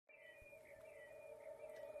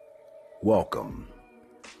Welcome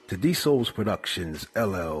to D Souls Productions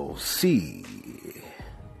LLC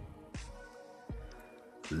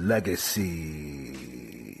Legacy.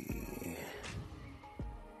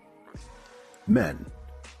 Men,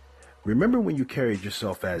 remember when you carried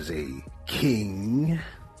yourself as a king?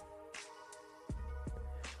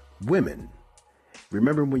 Women,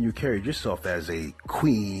 remember when you carried yourself as a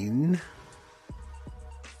queen?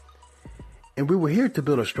 And we were here to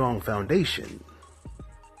build a strong foundation,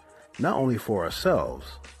 not only for ourselves,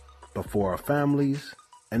 but for our families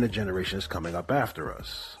and the generations coming up after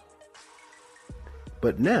us.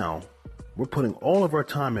 But now, we're putting all of our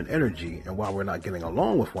time and energy, and while we're not getting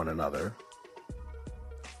along with one another,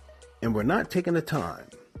 and we're not taking the time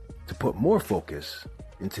to put more focus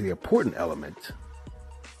into the important element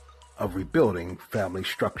of rebuilding family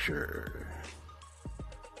structure.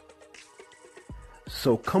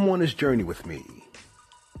 So come on this journey with me,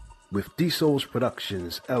 with D Souls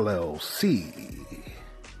Productions LLC,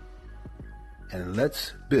 and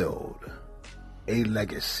let's build a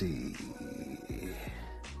legacy.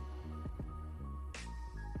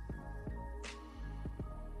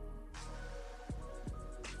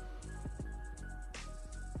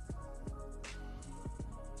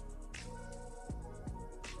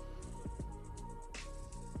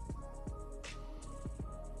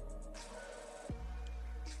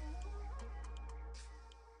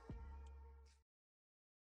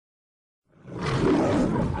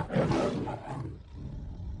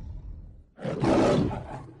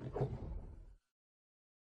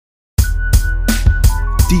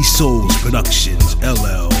 D Souls Productions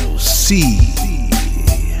LLC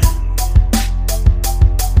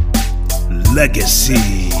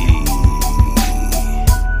Legacy.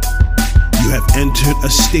 You have entered a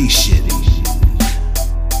station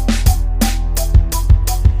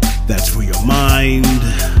that's for your mind,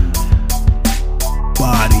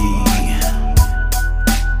 body,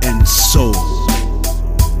 and soul.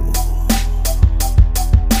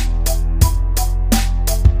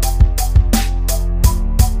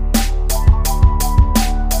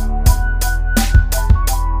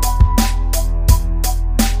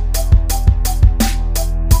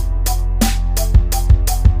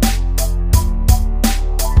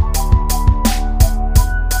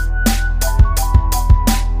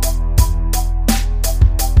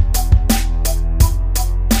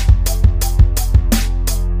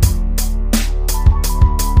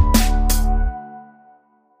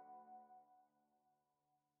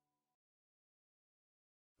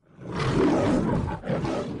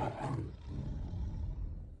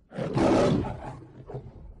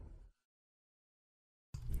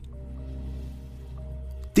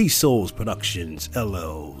 D Souls Productions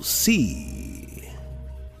LLC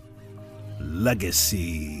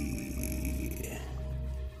Legacy.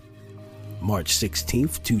 March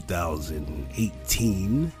 16th,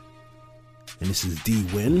 2018. And this is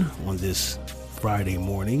D-Win on this Friday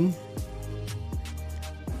morning.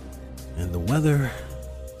 And the weather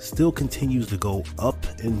still continues to go up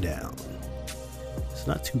and down. It's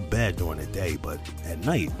not too bad during the day, but at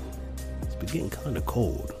night, it's been getting kind of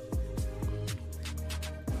cold.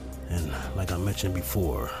 And like I mentioned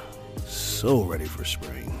before, so ready for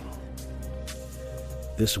spring.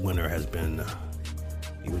 This winter has been,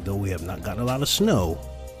 even though we have not gotten a lot of snow,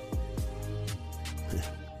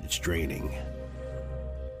 it's draining.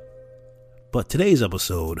 But today's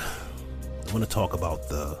episode, I want to talk about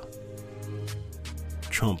the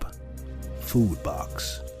Trump food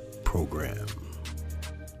box program.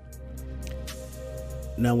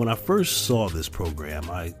 Now, when I first saw this program,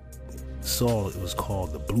 I saw it was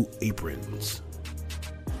called the Blue Aprons.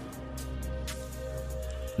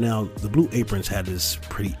 Now, the Blue Aprons had this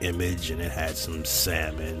pretty image, and it had some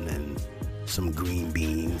salmon and some green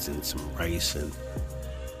beans and some rice, and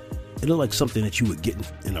it looked like something that you would get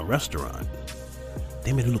in a restaurant.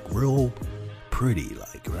 They made it look real pretty,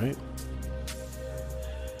 right?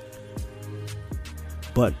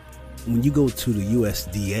 But when you go to the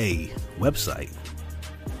USDA website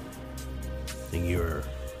and you're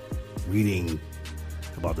reading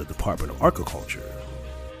about the Department of Agriculture,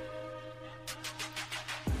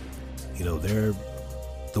 you know, they're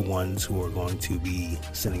the ones who are going to be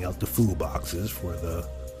sending out the food boxes for the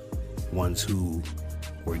ones who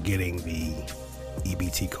were getting the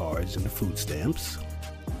EBT cards and the food stamps.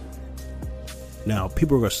 Now,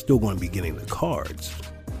 people are still going to be getting the cards,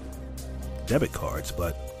 debit cards,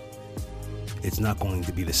 but it's not going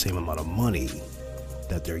to be the same amount of money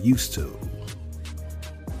that they're used to.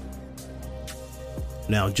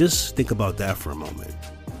 Now, just think about that for a moment.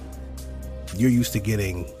 You're used to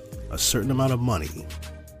getting a certain amount of money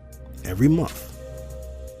every month.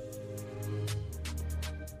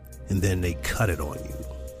 and then they cut it on you.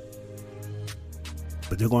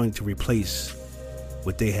 But they're going to replace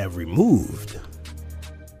what they have removed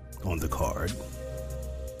on the card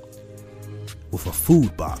with a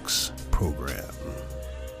food box program.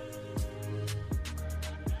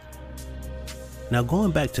 Now,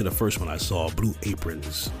 going back to the first one I saw, Blue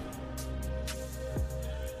Aprons.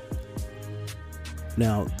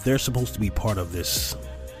 Now, they're supposed to be part of this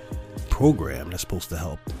program that's supposed to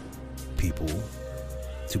help people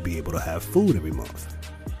to be able to have food every month.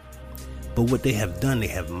 But what they have done, they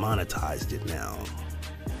have monetized it now.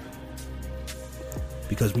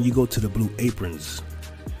 Because when you go to the Blue Aprons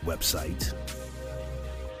website,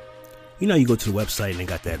 you know, you go to the website and they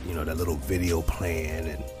got that, you know, that little video playing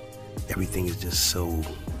and everything is just so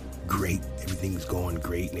great. Everything's going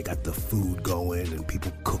great and they got the food going and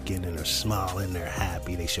people cooking and they're smiling, they're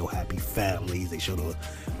happy. They show happy families. They show the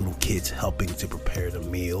little kids helping to prepare the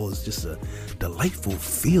meal. It's just a delightful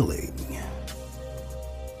feeling.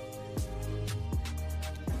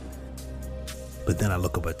 But then I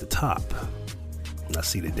look up at the top and I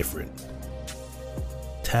see the different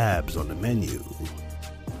tabs on the menu.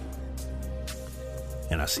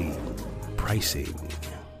 And I see pricing.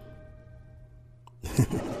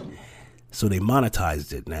 So they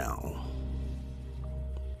monetized it now.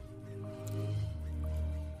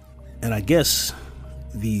 And I guess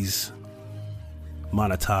these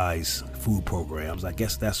monetized food programs, I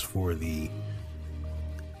guess that's for the,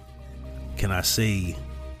 can I say,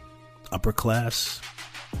 upper class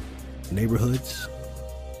neighborhoods?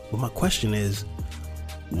 But my question is,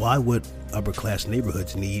 why would upper class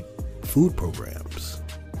neighborhoods need food programs?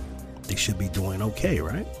 They should be doing okay,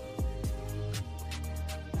 right?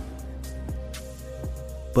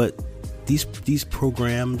 But these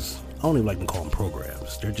programs, I don't even like to call them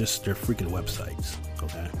programs. They're freaking websites,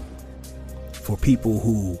 okay? For people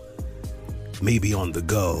who may be on the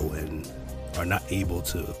go and are not able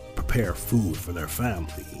to prepare food for their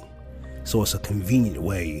family. So it's a convenient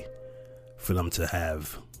way for them to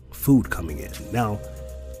have food coming in. Now,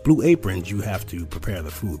 Blue Aprons, you have to prepare the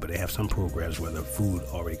food, but they have some programs where the food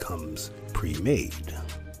already comes pre-made.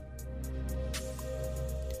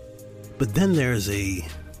 But then there's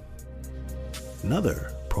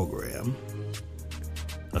another program,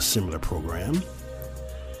 a similar program,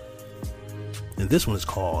 and this one is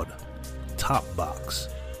called Top Box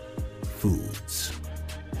Foods.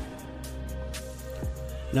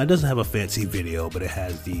 Now, it doesn't have a fancy video, but it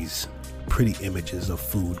has these pretty images of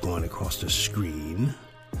food going across the screen.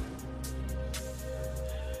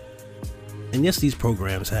 And yes, these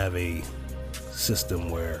programs have a system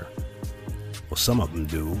where, well, some of them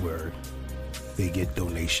do, where they get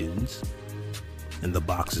donations and the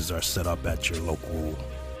boxes are set up at your local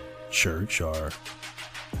church or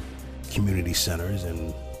community centers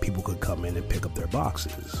and people could come in and pick up their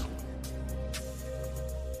boxes.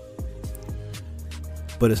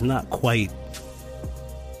 But it's not quite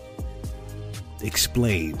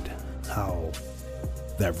explained how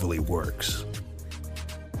that really works.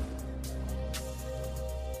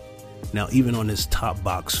 Now, even on this Top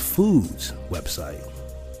Box Foods website,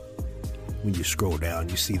 when you scroll down,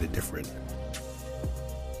 you see the different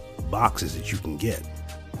boxes that you can get.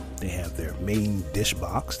 They have their main dish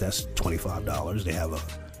box, that's $25. They have a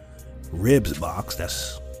ribs box,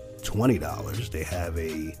 that's $20. They have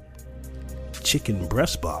a chicken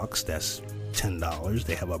breast box, that's $10.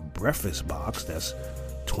 They have a breakfast box, that's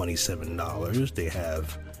 $27. They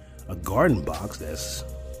have a garden box, that's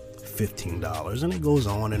 $15. And it goes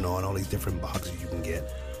on and on, all these different boxes you can get.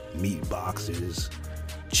 Meat boxes,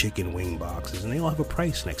 chicken wing boxes, and they all have a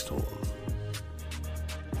price next to them.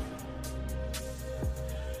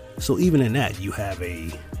 So even in that, you have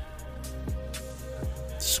a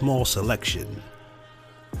small selection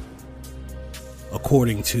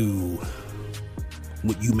according to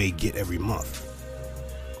what you may get every month.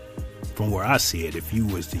 From where I see it, if you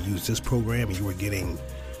was to use this program and you were getting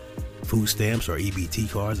food stamps or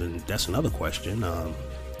EBT cards, and that's another question,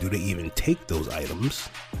 do they even take those items?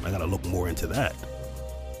 I gotta look more into that.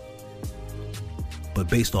 But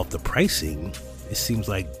based off the pricing, it seems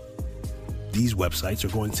like these websites are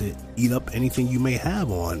going to eat up anything you may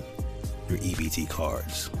have on your EBT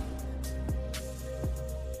cards.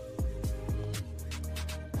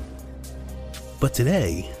 But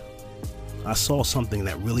today, I saw something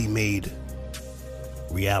that really made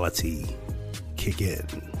reality kick in.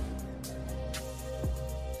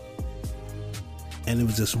 And it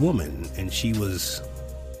was this woman, and she was,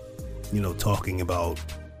 talking about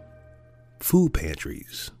food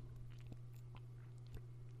pantries.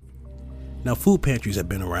 Now, food pantries have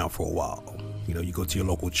been around for a while. You go to your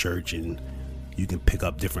local church and you can pick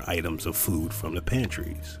up different items of food from the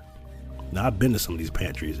pantries. Now, I've been to some of these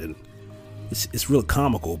pantries, and it's real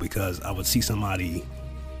comical because I would see somebody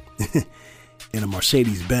in a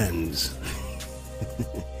Mercedes-Benz.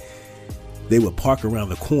 They would park around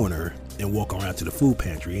the corner and walk around to the food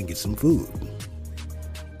pantry and get some food.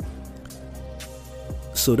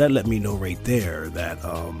 So that let me know right there that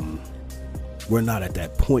we're not at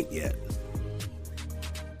that point yet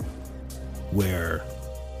where,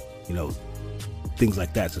 things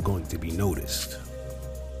like that are going to be noticed.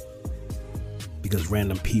 Because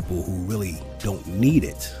random people who really don't need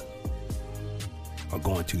it are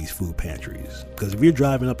going to these food pantries. Because if you're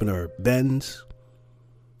driving up in a Benz,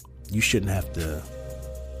 you shouldn't have the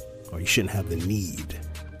need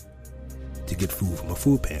to get food from a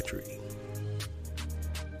food pantry.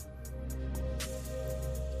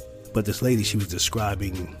 But this lady, she was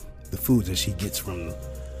describing the foods that she gets from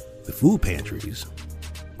the food pantries,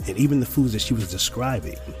 and even the foods that she was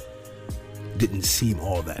describing didn't seem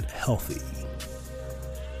all that healthy.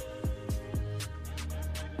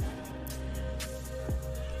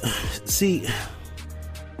 See,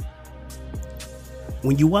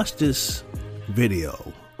 when you watch this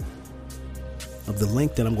video of the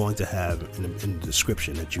link that I'm going to have in the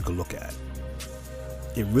description that you can look at,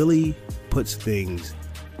 it really puts things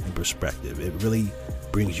in perspective. It really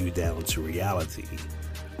brings you down to reality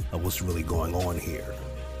of what's really going on here.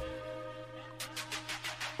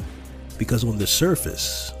 Because on the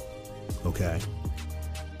surface, okay,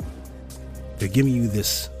 they're giving you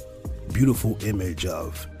this beautiful image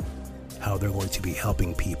of how they're going to be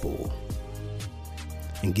helping people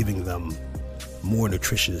and giving them more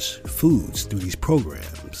nutritious foods through these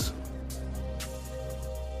programs.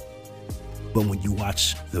 But when you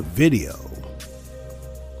watch the video,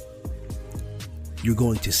 you're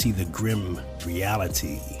going to see the grim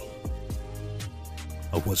reality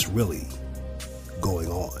of what's really going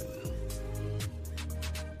on.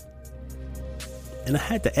 And I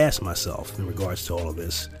had to ask myself in regards to all of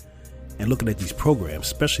this and looking at these programs,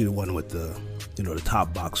 especially the one with the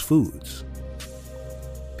top box foods,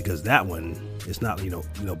 because that one is not,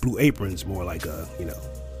 Blue Apron's more like a,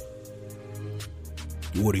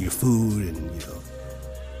 you order your food and,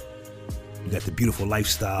 you got the beautiful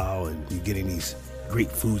lifestyle and you're getting these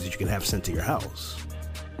great foods that you can have sent to your house.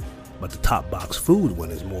 But the top box food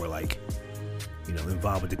one is more like,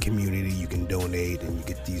 involved with the community. You can donate and you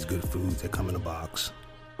get these good foods that come in a box.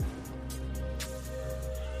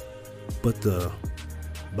 But the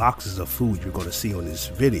boxes of food you're going to see on this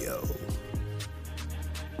video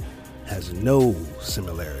has no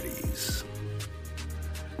similarities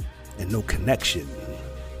and no connection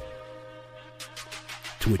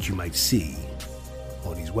to what you might see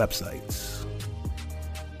on these websites.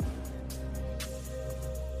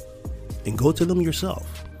 And go to them yourself.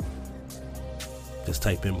 Just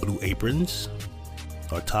type in Blue Aprons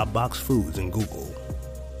or Top Box Foods in Google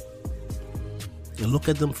and look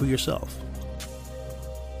at them for yourself.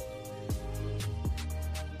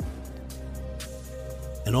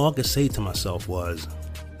 And all I could say to myself was,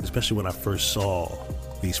 especially when I first saw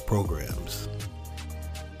these programs,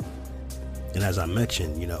 and as I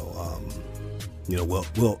mentioned,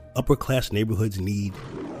 will upper class neighborhoods need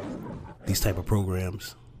these type of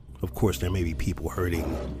programs? Of course, there may be people hurting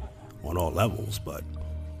on all levels, but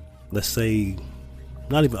let's say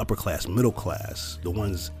not even upper class, middle class,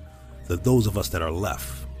 those of us that are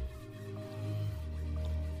left.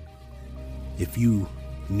 If you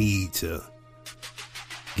need to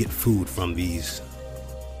get food from these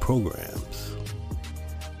programs,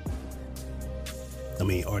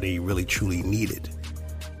 are they really truly needed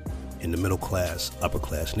in the middle class, upper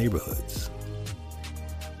class neighborhoods?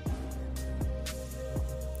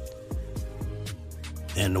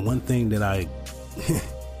 And the one thing that I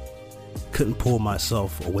couldn't pull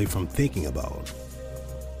myself away from thinking about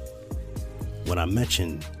when I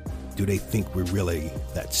mentioned, do they think we're really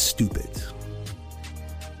that stupid?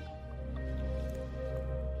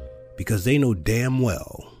 Because they know damn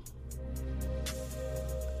well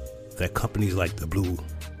that companies like the Blue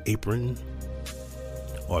Apron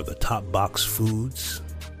or the Top Box Foods,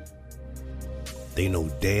 they know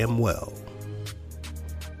damn well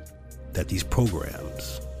that these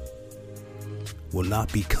programs will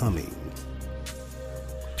not be coming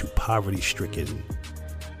to poverty-stricken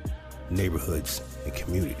neighborhoods and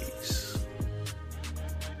communities.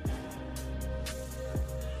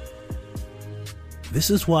 This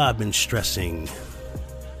is why I've been stressing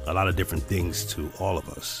a lot of different things to all of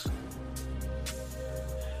us,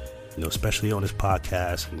 especially on this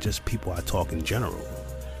podcast and just people I talk in general.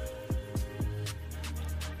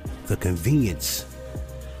 The convenience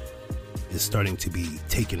is starting to be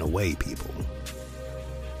taken away, people.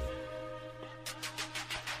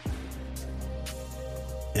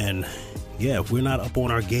 And yeah, if we're not up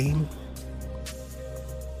on our game,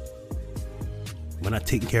 we're not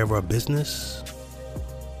taking care of our business,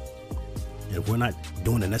 and if we're not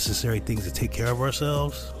doing the necessary things to take care of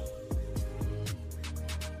ourselves,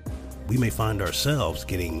 we may find ourselves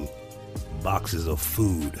getting boxes of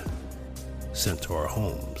food sent to our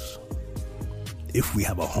homes. If we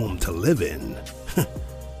have a home to live in.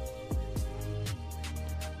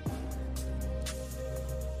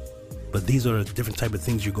 But these are the different type of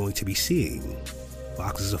things you're going to be seeing.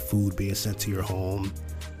 Boxes of food being sent to your home.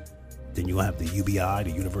 Then you'll have the UBI,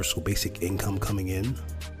 the Universal Basic Income, coming in.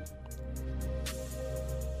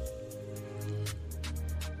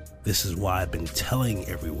 This is why I've been telling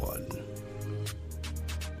everyone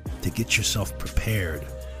to get yourself prepared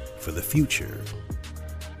for the future.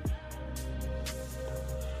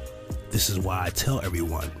 This is why I tell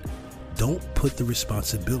everyone, don't put the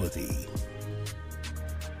responsibility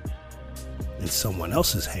in someone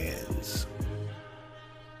else's hands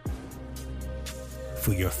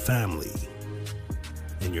for your family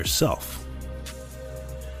and yourself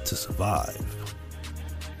to survive.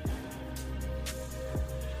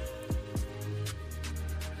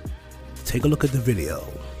 Take a look at the video.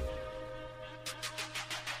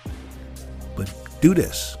 But do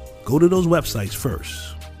this. Go to those websites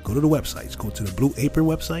first. Go to the websites. Go to the Blue Apron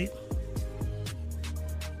website.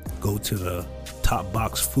 Go to the Top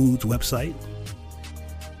Box Foods website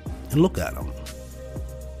and look at them.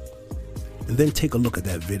 And then take a look at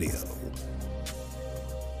that video.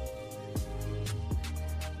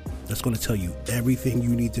 That's going to tell you everything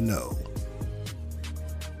you need to know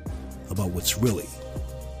about what's really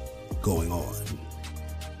going on.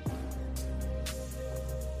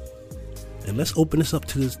 And let's open this up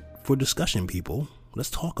to this for discussion, people. Let's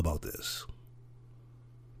talk about this.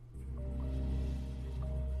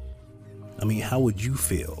 I mean, how would you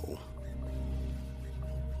feel?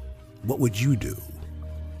 What would you do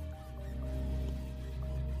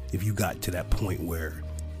if you got to that point where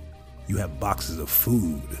you have boxes of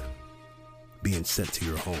food being sent to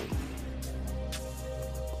your home?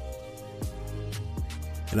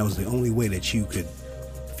 And that was the only way that you could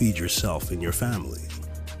feed yourself and your family.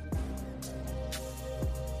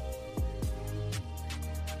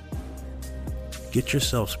 Get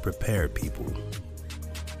yourselves prepared, people.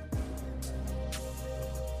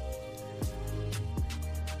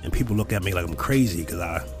 And people look at me like I'm crazy because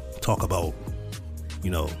I talk about,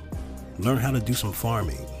 learn how to do some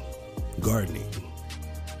farming, gardening.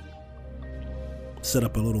 Set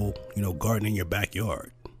up a little, garden in your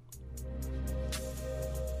backyard.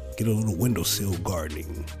 Get a little windowsill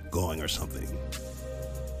gardening going or something.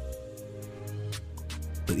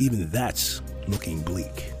 But even that's looking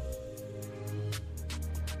bleak.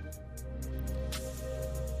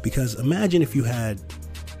 Because imagine if you had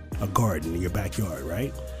a garden in your backyard,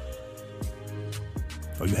 right?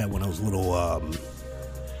 Or you had one of those little,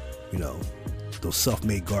 those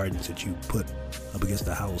self-made gardens that you put up against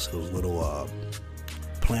the house, those little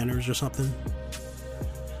planters or something.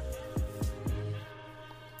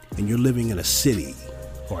 And you're living in a city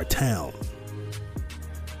or a town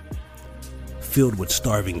filled with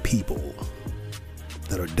starving people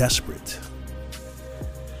that are desperate.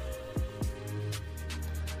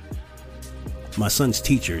 My son's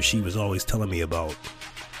teacher, she was always telling me about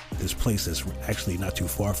this place that's actually not too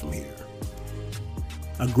far from here.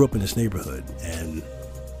 I grew up in this neighborhood, and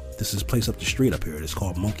this is a place up the street up here. It's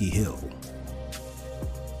called Monkey Hill.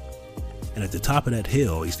 And at the top of that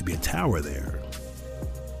hill used to be a tower there.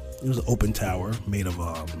 It was an open tower made of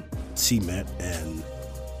cement and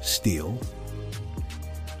steel.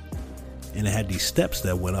 And it had these steps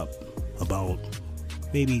that went up about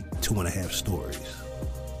maybe 2.5 stories.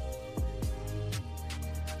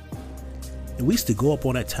 And we used to go up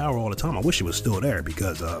on that tower all the time. I wish it was still there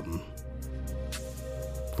because from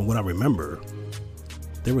what I remember,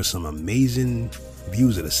 there were some amazing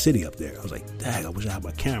views of the city up there. I was like, dang, I wish I had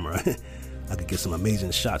my camera. I could get some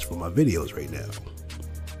amazing shots for my videos right now.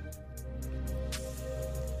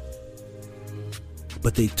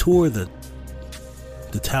 But they tore the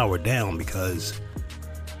tower down because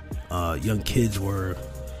young kids were,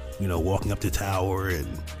 walking up the tower and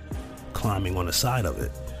climbing on the side of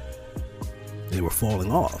it. They were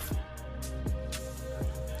falling off.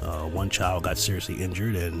 One child got seriously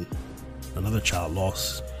injured and another child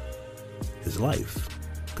lost his life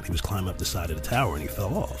because he was climbing up the side of the tower and he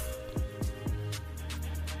fell off.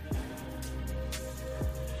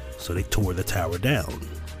 So they tore the tower down.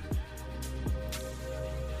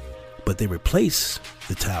 But they replaced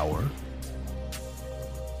the tower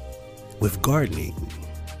with gardening.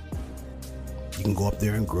 You can go up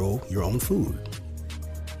there and grow your own food.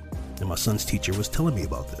 And my son's teacher was telling me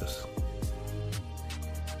about this.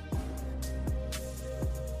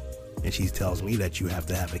 And she tells me that you have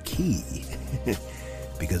to have a key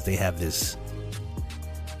because they have this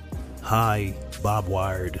high barbed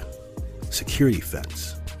wired security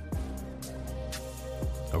fence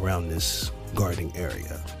around this gardening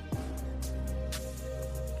area.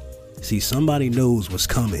 See, somebody knows what's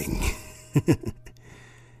coming.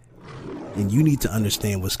 And you need to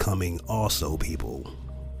understand what's coming also, people.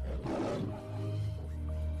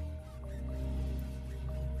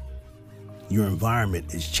 Your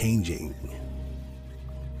environment is changing.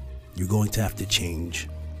 You're going to have to change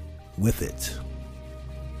with it.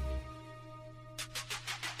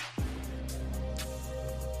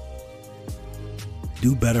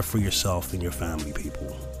 Do better for yourself and your family,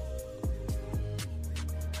 people.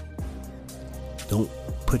 Don't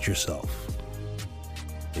put yourself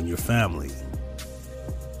and your family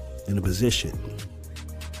in a position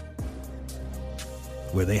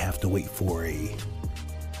where they have to wait for a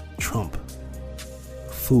Trump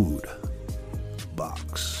food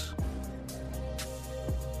box.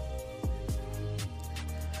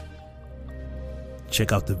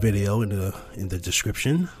 Check out the video in the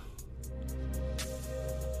description.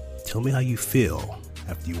 Tell me how you feel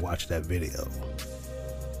after you watch that video.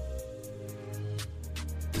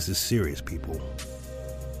 This is serious, people.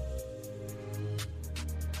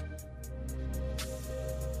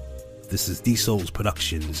 This is D Souls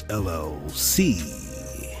Productions, LLC.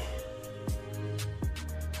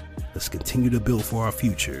 Let's continue to build for our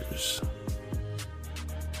futures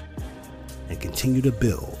and continue to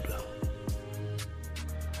build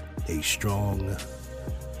a strong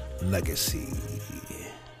legacy.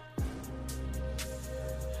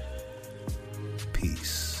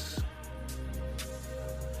 Peace.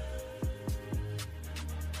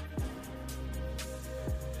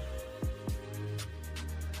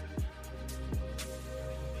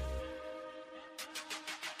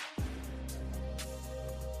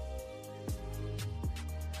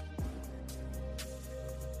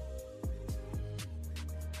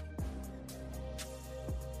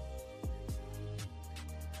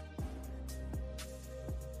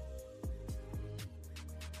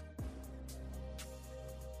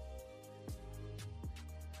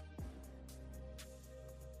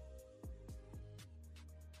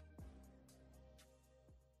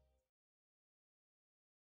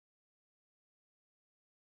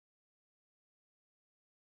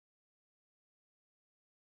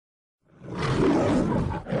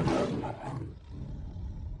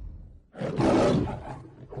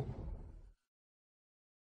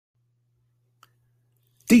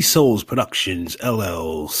 D Souls Productions,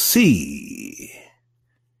 LLC.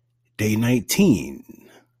 Day 19,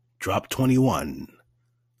 drop 21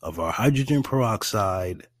 of our hydrogen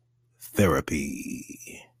peroxide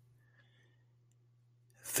therapy.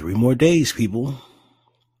 3 more days, people,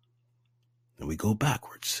 and we go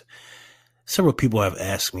backwards. Several people have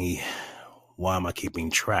asked me, why am I keeping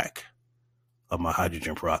track of my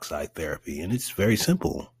hydrogen peroxide therapy? And it's very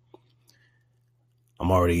simple.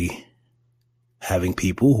 I'm already having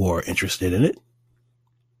people who are interested in it.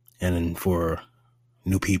 And then for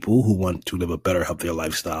new people who want to live a better, healthier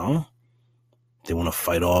lifestyle, they want to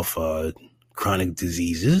fight off chronic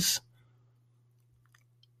diseases,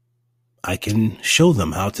 I can show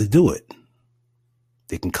them how to do it.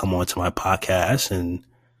 They can come onto my podcast and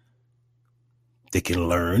they can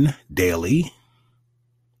learn daily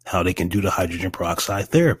how they can do the hydrogen peroxide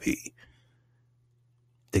therapy.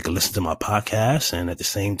 They can listen to my podcast, and at the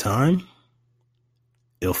same time,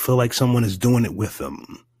 it'll feel like someone is doing it with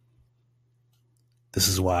them. This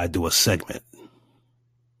is why I do a segment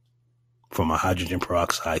for my hydrogen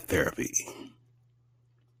peroxide therapy.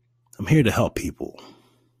 I'm here to help people.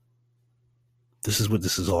 This is what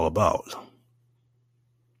this is all about.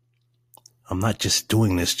 I'm not just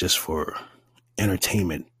doing this just for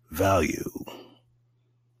entertainment value.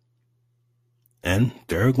 And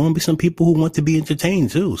there are going to be some people who want to be entertained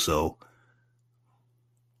too. So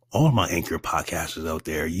all my Anchor podcasters out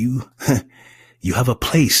there, you have a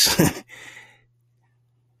place.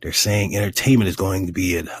 They're saying entertainment is going to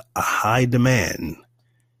be at a high demand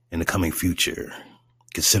in the coming future,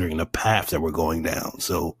 considering the path that we're going down.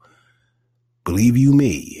 So believe you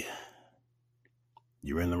me,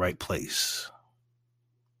 you're in the right place.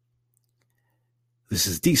 This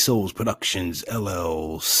is D Souls Productions,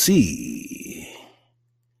 LLC.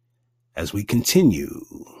 As we continue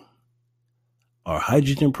our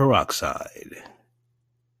hydrogen peroxide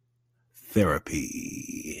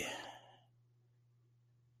therapy.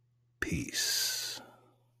 Peace.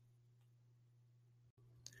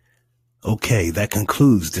 Okay, that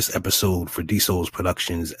concludes this episode for D Souls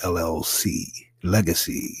Productions LLC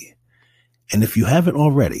Legacy. And if you haven't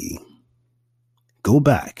already, go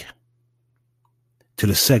back to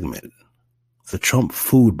the segment, The Trump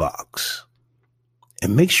Food Box,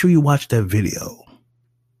 and make sure you watch that video.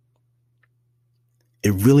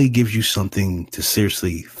 It really gives you something to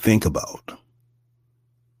seriously think about.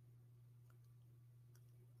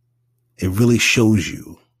 It really shows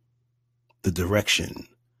you the direction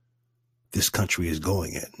this country is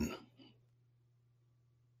going in.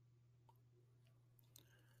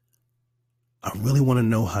 I really want to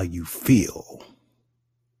know how you feel,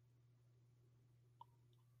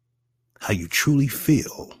 how you truly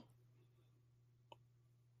feel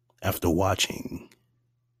after watching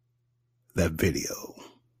that video.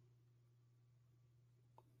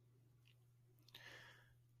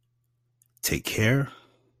 Take care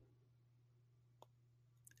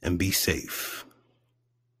and be safe.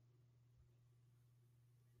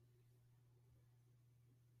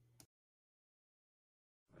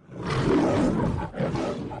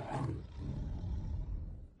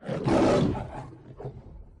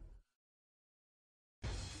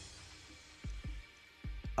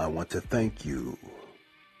 I want to thank you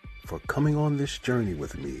for coming on this journey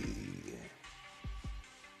with me,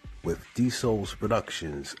 with D Souls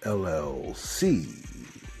Productions LLC,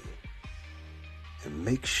 and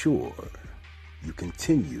make sure you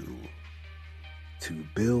continue to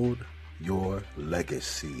build your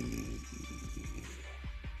legacy.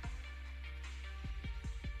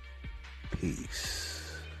 Peace.